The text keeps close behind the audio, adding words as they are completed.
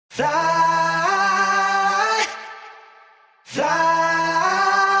Fly,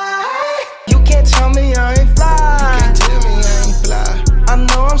 fly. You can't tell me I ain't fly. You can't tell me I ain't fly. I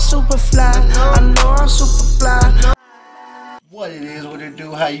know I'm super fly. I know I'm super fly. What it is, what it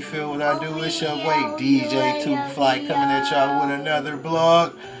do, how you feel, what I do, it's your boy DJ Too Fly coming at y'all with another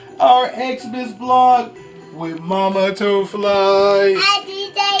vlog. Our Xmas vlog with Mama Too Fly. Hi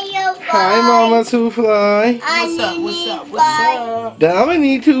DJ Too Fly. Hi Mama Too Fly. What's up, what's up, what's up?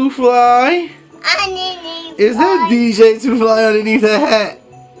 Dominique Too Fly. Is that DJ Too Fly underneath that hat?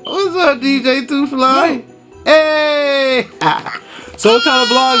 What's up DJ Too Fly? Hey! So what kind of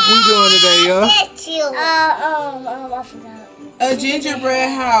vlogs we doing today, y'all? I forgot. A gingerbread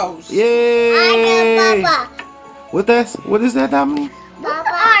house. Yay! What is that, Dominique?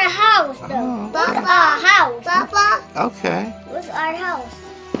 Our house, though. Oh, okay. Our house. Papa. Okay. What's our house?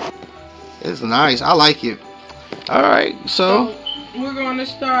 It's nice. I like it. Alright, so We're going to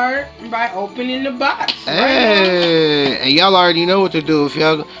start by opening the box. hey, and y'all already know what to do. If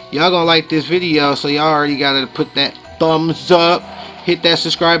y'all gonna like this video, so y'all already gotta put that thumbs up, hit that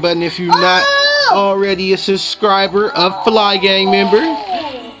subscribe button if you're not already a subscriber of Fly Gang member.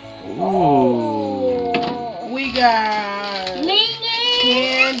 Ooh. We got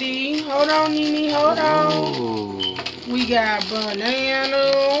candy. Hold on, Nene. Hold on. Ooh. We got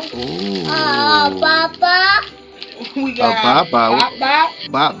banana. Ooh. Papa. We got bop.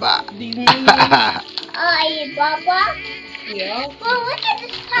 Bye. These mini. Papa. Yeah. Well, look at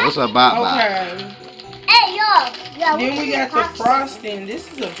this pasta. What's a bye? Okay. Hey, yo. Then we got the frosting. This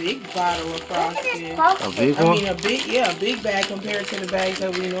is a big bottle of frosting. A big one? I mean, a big bag compared to the bags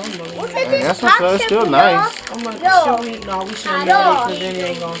that we normally have. Hey, that's what's up. It's still nice. I'm like, show me. No, we shouldn't do it because then it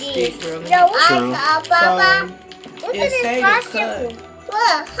ain't gonna stick really. True. Papa. So, it say to cut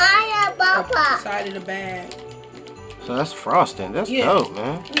Look, hi, up the Papa. side of the bag. So that's frosting. That's Yeah. dope,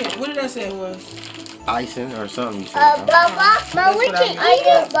 man. Yeah, what did I say it was? Icing or something you said. Papa. But we That's can what I eat it,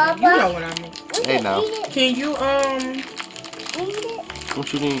 meant. Papa. You know what I mean. Hey, now. Can you, Eat it.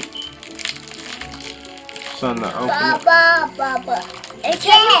 What you need? Something to open it? Papa. And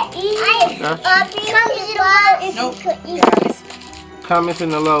can you eat it? Gotcha. If Nope. you could eat got this. it. Comments in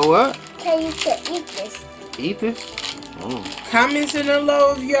the low what? Can you could eat this? Eat this? Comments in the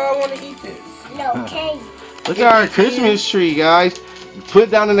low if y'all want to eat this. No, can you? Look at our Christmas tree, guys. Put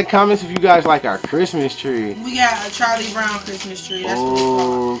down in the comments if you guys like our Christmas tree. We got a Charlie Brown Christmas tree. That's what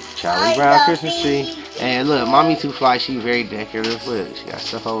Oh, Charlie Brown Christmas tree. And look, Mommy Too Fly, she very decorative. Look, she got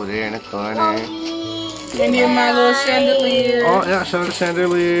stuff over there in the corner. it's called. And then my little chandelier. Oh, yeah, show the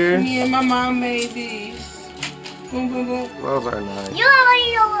chandelier. Me and my mom made these. Boom, boom, boom. Those are nice. You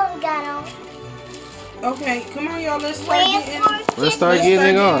already know what we got on. Okay, come on, y'all. Let's start getting Let's start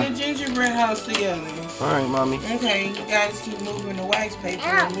getting it on. the gingerbread house together. All right, Mommy. Okay, you guys keep moving the wax paper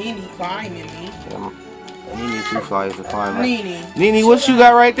and Nene climbing me. Nene Too Fly is the climber. Nene. Nene, what you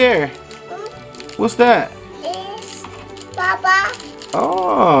got right there? What's that? It's Papa.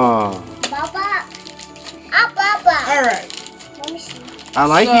 Oh. Papa. All right. Let me see. I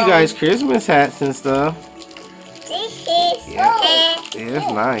like So- you guys' Christmas hats and stuff. This is Yeah,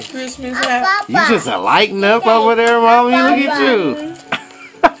 it's nice. Christmas hat. You just lighting up over there, Mommy. Look at you.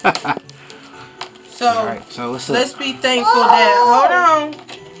 So, Alright, so what's up? let's be thankful that, hold on,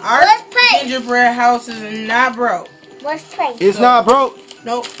 our Let's pray. gingerbread house is not broke. Let's play. It's not broke.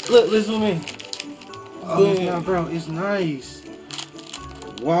 Nope. Look, let's zoom in. Oh, it's Boom. not broke. It's nice.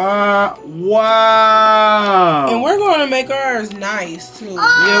 Wow. And we're going to make ours nice, too.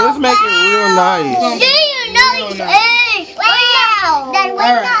 Yeah, let's make it real nice. Do you know Real these nice. eggs? Wow. Then we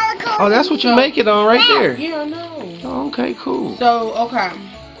Alright. gotta go. Oh, that's what you make it on right there. Yeah, I know. Oh, okay, cool. So, okay.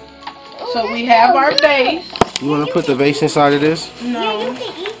 So, we have our base. You want to put the vase inside of this? Yeah, you No.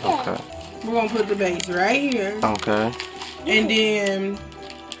 can eat that. Okay. We're going to put the base right here. Okay. And then,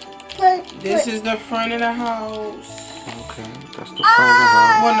 this is the front of the house. Okay. That's the front of the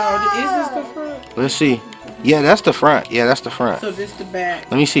house. Well, no, is this the front? Let's see. Yeah, that's the front. Yeah, that's the front. So, this the back.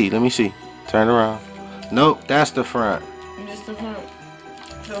 Let me see. Let me see. Turn around. Nope, that's the front. And this the front.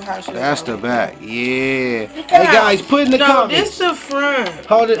 So, how should That's I the go? back. Yeah. Hey guys, put in the No, comments. this the front.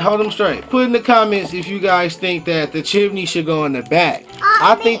 Hold them straight. Put in the comments if you guys think that the chimney should go in the back.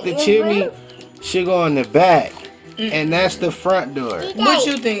 I think the chimney should go in the back, and that's the front door. What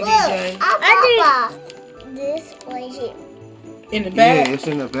you think, DJ? I think this place here. In the back? Yeah, it's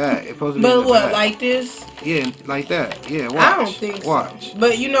in the back. It's supposed to be in But the what, back. like this? Yeah, like that. Yeah, watch. I don't think Watch. so.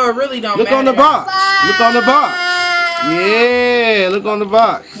 But you know, it really don't Look matter. on the box. Look on the box. Yeah, look on the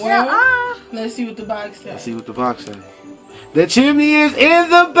box. Well, let's see what the box Let's says. see what the box says. The chimney is in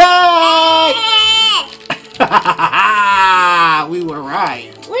the back. We were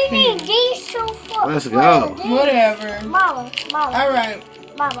right. We need these two for. Let's go. Whatever. Mama. Alright.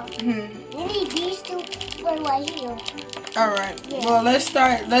 Mama. Hmm. We need these two for right here. Alright. Yeah. Well, let's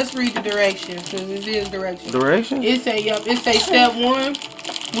start. Let's read the directions because it is directions. Direction? It say, yup. It say step 1.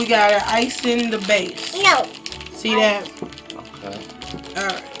 We gotta icing the base. No. See that? Okay.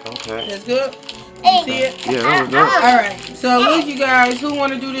 Alright. Okay. That's good. You see it? Yeah, that was good. Alright. So look, you guys. Who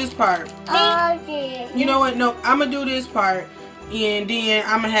want to do this part? Okay. You know what? No, I'm gonna do this part, and then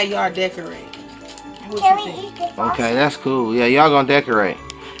I'm gonna have y'all decorate. What Can you we think? eat the frosting? Okay, that's cool. Yeah, y'all gonna decorate.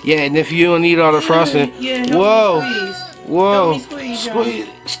 Yeah, and if you don't need all the frosting, Yeah. help me whoa, squeeze. whoa, Help me squeeze, y'all.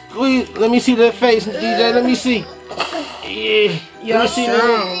 squeeze. Let me see that face, DJ. Let me see. Yeah. Y'all Let me see.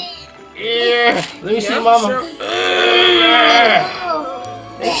 strong. Yeah. Let me see, Y'all mama. strong.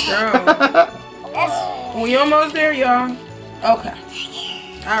 They strong. That's. We almost there, y'all. Okay.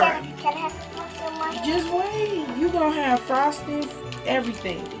 All right. Can I have some frosting on my Just wait. You gonna have frosting,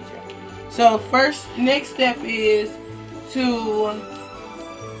 everything, DJ. So next step is to.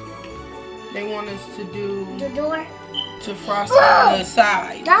 They want us to do The door. to frost on the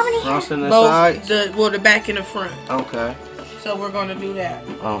side. Dominic. Frosting the Both sides. the back and the front. Okay. So we're gonna do that.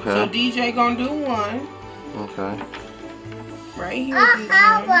 So Okay. DJ gonna do one Okay. right here.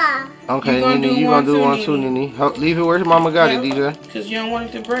 Okay, You gonna Nene, do you one gonna do too, one too, Nene? Nene. Leave it where mama got it, DJ. Cause you don't want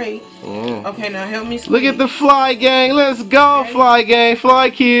it to break. Yeah. Okay, now help me. Look at the fly gang. Let's go, Okay. fly gang, fly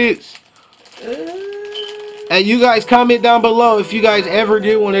kids. And you guys comment down below if you guys ever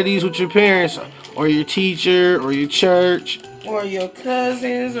did one of these with your parents or your teacher or your church. Or your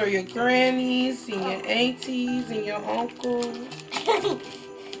cousins, or your grannies, and your aunties, and your uncles.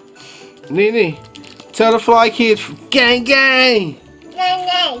 Nene, tell the fly kids, gang gang.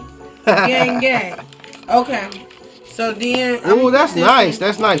 Gang, gang. Okay. So then. Oh, that's this nice. one-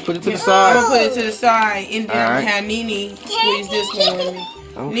 That's nice. Put it to the I'm side. gonna put it to the side, and then I'm Alright. gonna have Nene squeeze this one with me.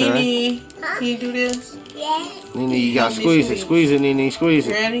 Okay. Nene, can you do this? Yeah. Nene, you gotta Help me squeeze it. squeeze. Squeeze it, Nene. Squeeze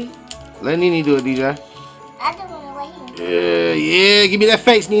it. Ready? Let Nene do it, DJ. I don't want to wait here. Yeah. Give me that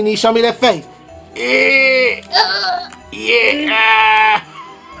face, Nene. Show me that face. Yeah. Yeah.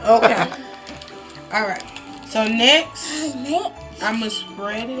 Okay. All right. So next, Next. I'm gonna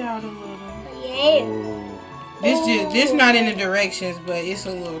spread it out a little. Yeah. This not in the directions, but it's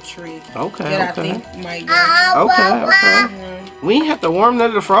a little trick Okay. that I Okay. think might be. Okay. Okay. Oh, We ain't have to warm none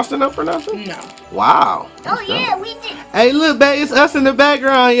of the frosting up or nothing. No. Wow. yeah, we did. Hey, look, babe, it's us in the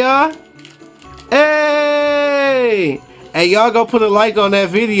background, y'all. Hey. Hey, y'all go put a like on that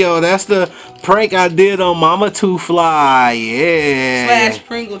video. That's the prank I did on Mama Two Fly. Yeah. /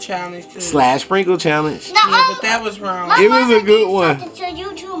 Pringle challenge too. / Sprinkle challenge. No, Yeah, but that was wrong. It was a good one. To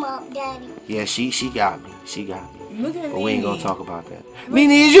you too, Mom, Daddy. Yeah, she got me. She got me. Look at But me. we ain't gonna talk about that.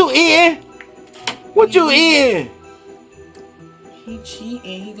 Nene, is you in? What you in? He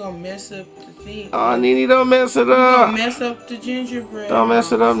cheating. He gonna mess up the thing. Oh, Nene, don't mess it He gonna up. mess up the gingerbread. Don't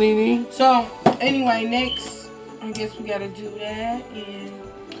mess it up, Nene. So anyway, next, I guess we gotta do that, and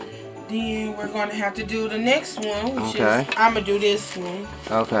then we're gonna have to do the next one, which Okay. is I'm gonna do this one,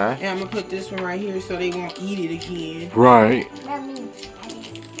 Okay. and I'm gonna put this one right here so they won't eat it again. Right. That means.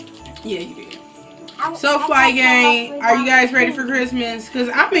 Yeah, you did. So, Fly Gang, are you guys ready for Christmas? Because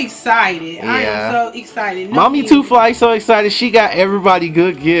I'm excited. I Yeah. am so excited. Mommy Two Fly so excited. She got everybody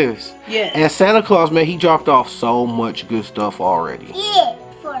good gifts. Yeah. And Santa Claus, man, he dropped off so much good stuff already. Yeah,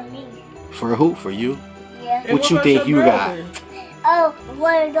 for me. For who? For you? Yeah. And What you about think your you got? brother? Oh,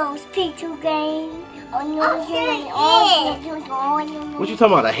 one of those P2 games. What you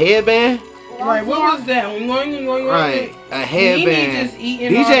talking about? A headband? Right, what was that? Right. A Nene headband. just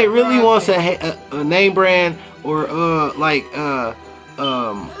eating all DJ the really wants frosting. a name brand or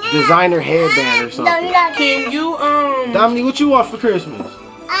designer headband or something. Can you Dominique, what you want for Christmas?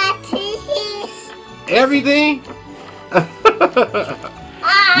 Everything?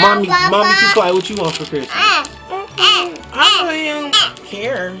 Mommy Two Fly, what you want for Christmas? I really don't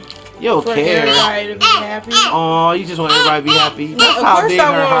care. Yo, For care. everybody to be happy. Oh, you just want everybody to be happy. That's Of how course big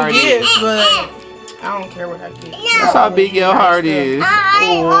I her want heart is. gifts, but I don't care what I get. That's how big your heart is.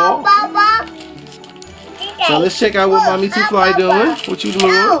 Aw. So let's check out what Mommy Two Fly doing. What you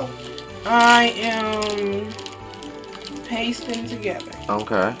doing? I am pasting together.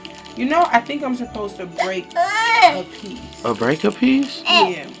 Okay. You know, I think I'm supposed to break a piece. A break a piece?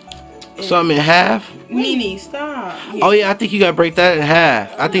 Yeah. Something in half? Nene, stop. Oh yeah, I think you gotta break that in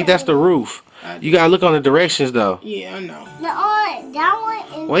half. I think that's the roof. You gotta look on the directions though. Yeah, I know. That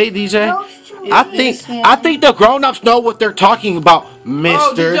one is Wait, DJ. those two. I think the grown-ups know what they're talking about, Oh,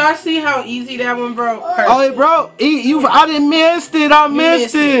 mister. did y'all see how easy that one broke? Oh, it broke. I didn't missed it. I You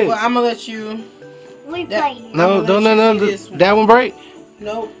missed it. Well, I'm gonna let you. We played. No, I'ma let you see this one. that one break?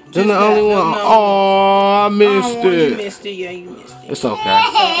 Nope. Then just the only that. one. No. Oh, I missed You it. missed it. Yeah, you missed it. It's okay.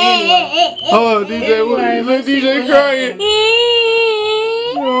 Anyway. Oh, DJ, Anyway, let's see DJ what crying. happened.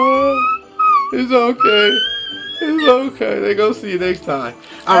 Oh, it's okay. It's okay. They go see you next time.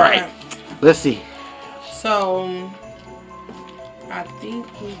 All right. Let's see. So, I think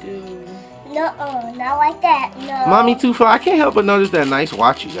we do. No, not like that. No. Mommy Too Fly, I can't help but notice that nice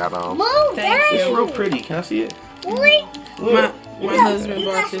watch you got on. Move, Thank Daddy. It's real pretty. Can I see it? Wait. My husband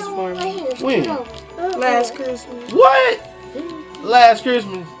bought this for me. When? Last Christmas. What? Last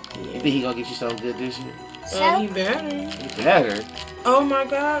Christmas. You think he gonna get you something good this year? He better. He better. Oh my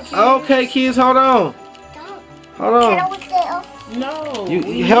God. Kids. Okay, kids, hold on. Hold Can I on. look that up? No.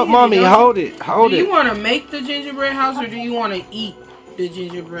 You help mommy. Hold it. Hold Do you it. want to make the gingerbread house or do you want to eat the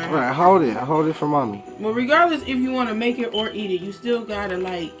gingerbread house? Right, hold it. Hold it for mommy. Well, regardless if you want to make it or eat it, you still gotta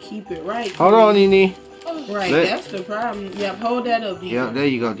like keep it right. Hold on, Nene. Right, that's the problem. Yep, hold that up, DJ. Yep, there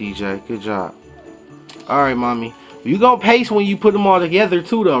you go, DJ. Good job. All right, mommy. You gonna pace when you put them all together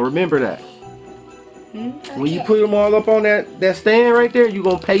too, though. Remember that. When you put them all up on that stand right there, you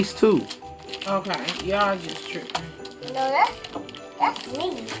gonna pace too. Okay, y'all just tripping. No, that's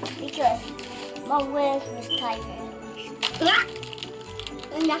me because my legs was tighter.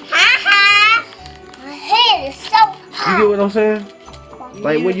 My head is so hot. You get what I'm saying?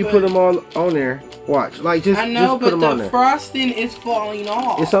 Like when you put them all on there, watch. Like just I know, put them but on the there. frosting is falling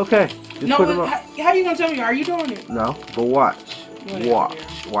off. It's okay. Just No, put them on. how you gonna tell me? Are you doing it? No, but watch. Whatever.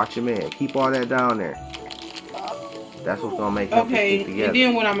 Watch your man. Keep all that down there. That's what's gonna make it Okay, stick together. and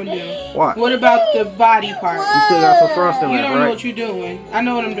then what I'm gonna do? Watch. What about the body part? You still got some frosting You left, don't know right? what you're doing. I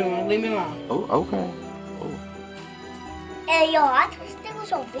know what I'm doing. Leave me alone. Oh, okay. Hey, yo, I thought there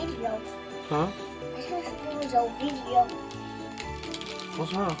was a video. Huh? I thought there was a video.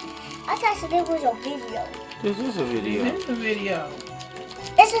 What's wrong? I thought there was a video. This is a video. It's a video.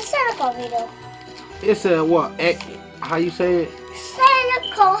 It's a Santa Claus video. It's a what? How you say it?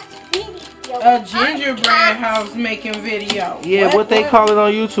 Santa Claus video. A gingerbread house making video. Yeah, what they call it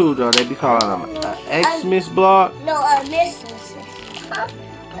on YouTube though? They be calling them Xmas blog. No, Missus. Huh?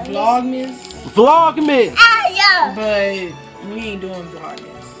 Vlogmas. Vlogmas. Ah, yeah. But we ain't doing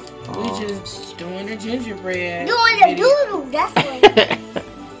vlogmas. We just doing the gingerbread. Doing the video. doodle. That's what.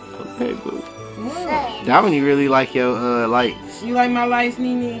 Okay, boo. What? That one you really like your lights. You like my lights,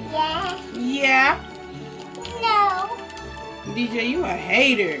 Nene? Yeah. Yeah. No. DJ, you a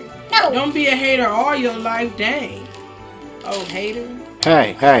hater. No. Don't be a hater all your life, dang. Oh, hater.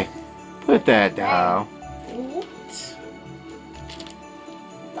 Hey, put that down. What?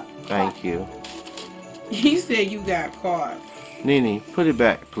 Thank you. He said you got caught. Nene, put it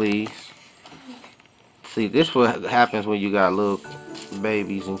back, please. See, this what happens when you got little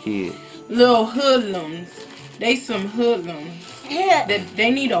babies and kids. Little hoodlums. They some hoodlums. Yeah.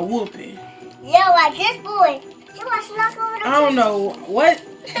 They need a whooping. Yeah, like this boy. You want to knock over the I don't know what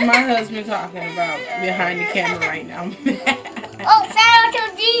my husband talking about behind the camera right now. Oh, shout out to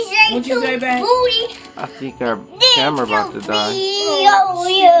DJ What you say, babe? Booty. I think our camera about to die.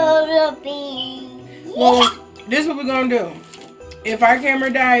 Well, this is what we're gonna do. If our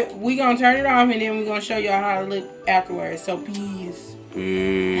camera die, we gonna turn it off and then we're gonna show y'all how to look afterwards. So peace.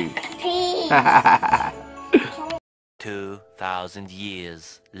 Peace. Peace. 2,000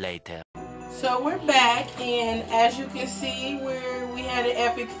 years later. So we're back, and as you can see, we had an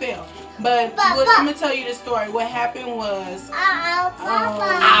epic fail. But I'm gonna tell you the story. What happened was,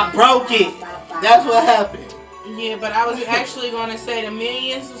 I broke it. That's what happened. yeah, but I was actually gonna say the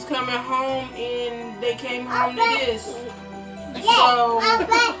Minions was coming home, and they came home to this. So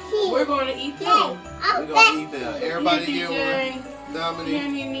we're gonna eat them. We're gonna eat them. Everybody Here, get DJ. one. Dominique. Here,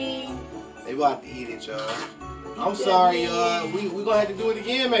 Nene. They about to eat it, y'all. I'm sorry, y'all. We gonna have to do it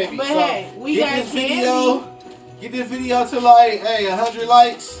again, maybe. But so hey, we get got this video. Get this video to like 100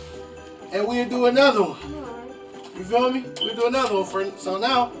 likes, and we'll do another one. You feel me? We'll do another one, friend. So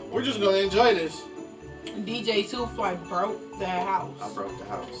now we're just gonna enjoy this. DJ Two Fly broke the house. I broke the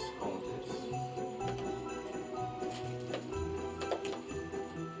house on this.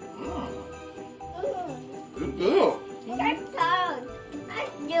 Good girl.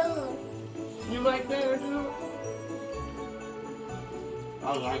 You like that too?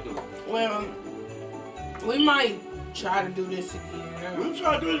 I like it. Well, we might try to do this again. We'll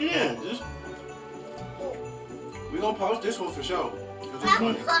try to do it again. We're gonna post this one for sure. 'Cause it's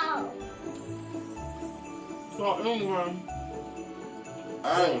funny. So anyway,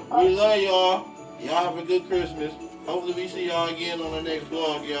 Alright, we love y'all. Y'all have a good Christmas. Hopefully we see y'all again on the next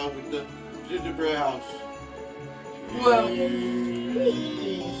vlog, y'all, with the gingerbread house. well.